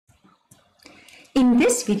In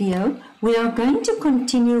this video, we are going to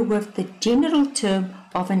continue with the general term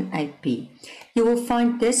of an AP. You will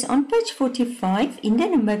find this on page 45 in the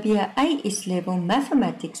Namibian AS-Level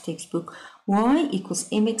Mathematics textbook, y equals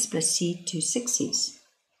mx plus c to success.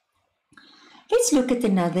 Let's look at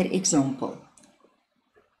another example.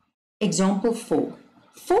 Example 4.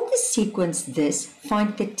 For the sequence this,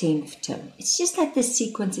 find the 10th term. It's just that the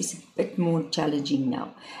sequence is a bit more challenging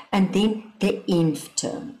now. And then the nth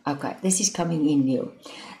term. Okay, this is coming in new.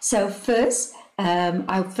 So first,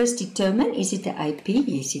 I first determine, is it an AP?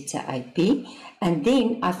 Yes, it's an AP. And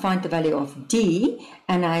then I find the value of D,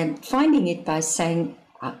 and I'm finding it by saying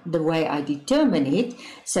the way I determine it.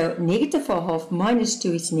 So negative a half minus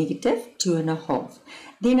 2 is negative 2.5.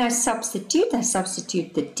 Then I substitute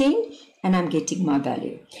the 10, and I'm getting my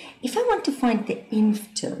value. If I want to find the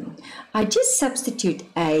nth term, I just substitute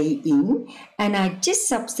A in, and I just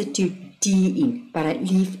substitute D in, but I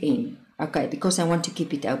leave N, okay, because I want to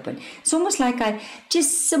keep it open. It's almost like I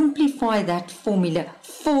just simplify that formula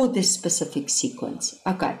for this specific sequence,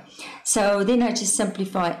 okay. So then I just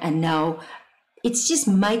simplify, and now it's just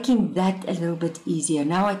making that a little bit easier.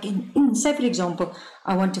 Now I can, say for example,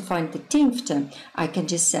 I want to find the 10th term. I can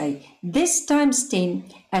just say this times 10,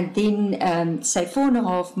 and then say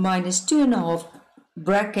 4.5 minus 2.5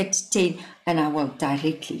 bracket 10, and I will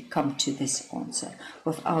directly come to this answer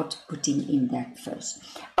without putting in that first.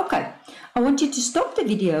 Okay, I want you to stop the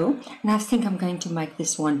video, and I think I'm going to make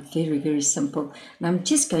this one very, very simple. And I'm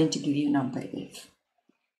just going to give you number F.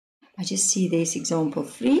 I just see there's example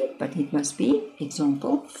 3, but it must be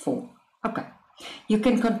example 4. Okay, you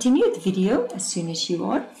can continue the video as soon as you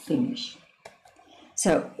are finished.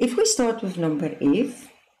 So if we start with number F,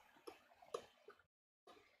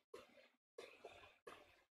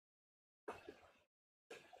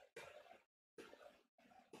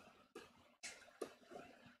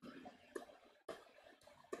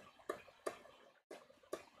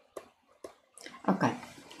 okay,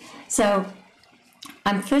 so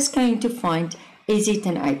I'm first going to find, is it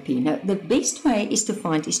an AP? Now, the best way is to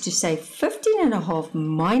say 15.5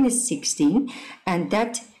 minus 16, and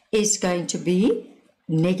that is going to be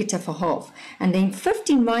negative a half. And then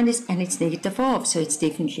 15 minus, and it's negative a half, so it's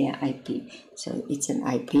definitely an AP. So it's an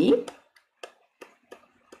AP.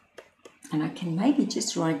 And I can maybe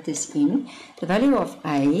just write this in. The value of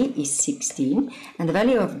A is 16, and the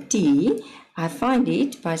value of D, I find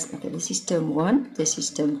it by, okay, this is term 1, this is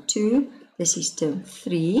term 2, this is term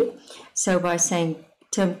 3. So by saying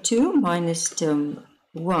term 2 minus term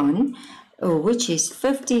 1, which is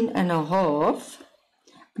 15.5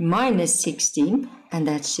 minus 16, and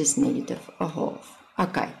that's just negative a half.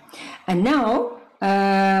 Okay, and now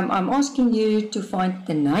I'm asking you to find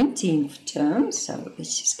the 19th term. So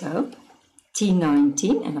let's just go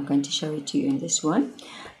T19, and I'm going to show it to you in this one.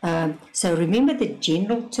 So remember the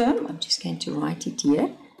general term. I'm just going to write it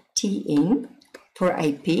here, Tn for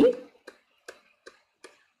AP.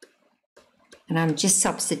 And I'm just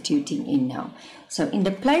substituting in now. So in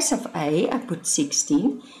the place of A, I put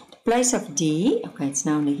 16. The place of D, okay, it's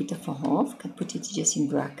now negative a half. I can put it just in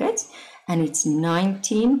brackets. And it's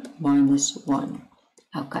 19 minus 1.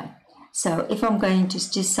 Okay. So if I'm going to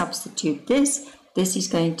just substitute this, this is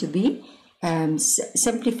going to be,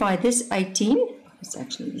 simplify this 18. It's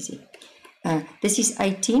actually easy. This is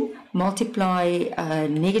 18. Multiply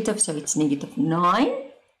negative, so it's negative 9.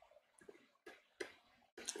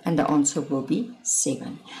 And the answer will be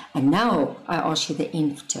 7. And now I ask you the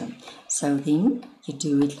nth term. So then you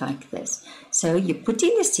do it like this. So you put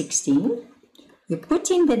in the 16, you put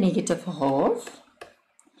in the negative half,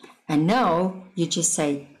 and now you just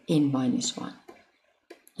say n minus 1.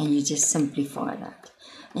 And you just simplify that.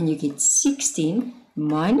 And you get 16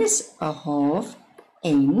 minus a half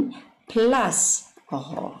n plus a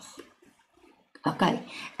half. Okay,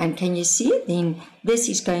 and can you see it? Then this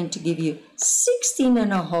is going to give you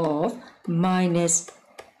 16.5 minus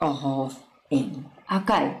a half n.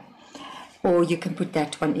 Okay, or you can put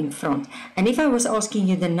that one in front. And if I was asking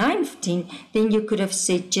you the 19, then you could have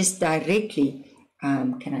said just directly,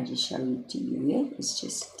 can I just show it to you here? Let's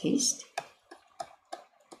just test.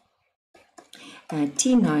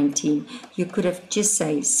 T19, you could have just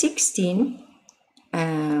say 16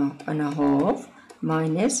 and a half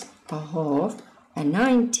minus a half and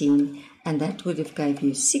 19, and that would have gave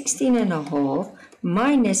you 16.5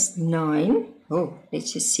 minus 9. Oh,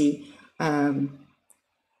 let's just see, 19.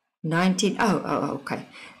 Okay,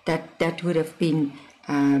 that would have been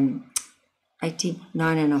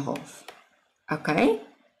 89.5. Okay,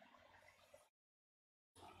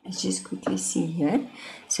 let's just quickly see here.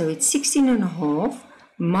 So it's 16.5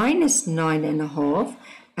 minus 9.5,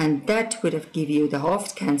 and that would have given you the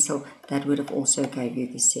half cancel, that would have also gave you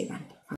the 7.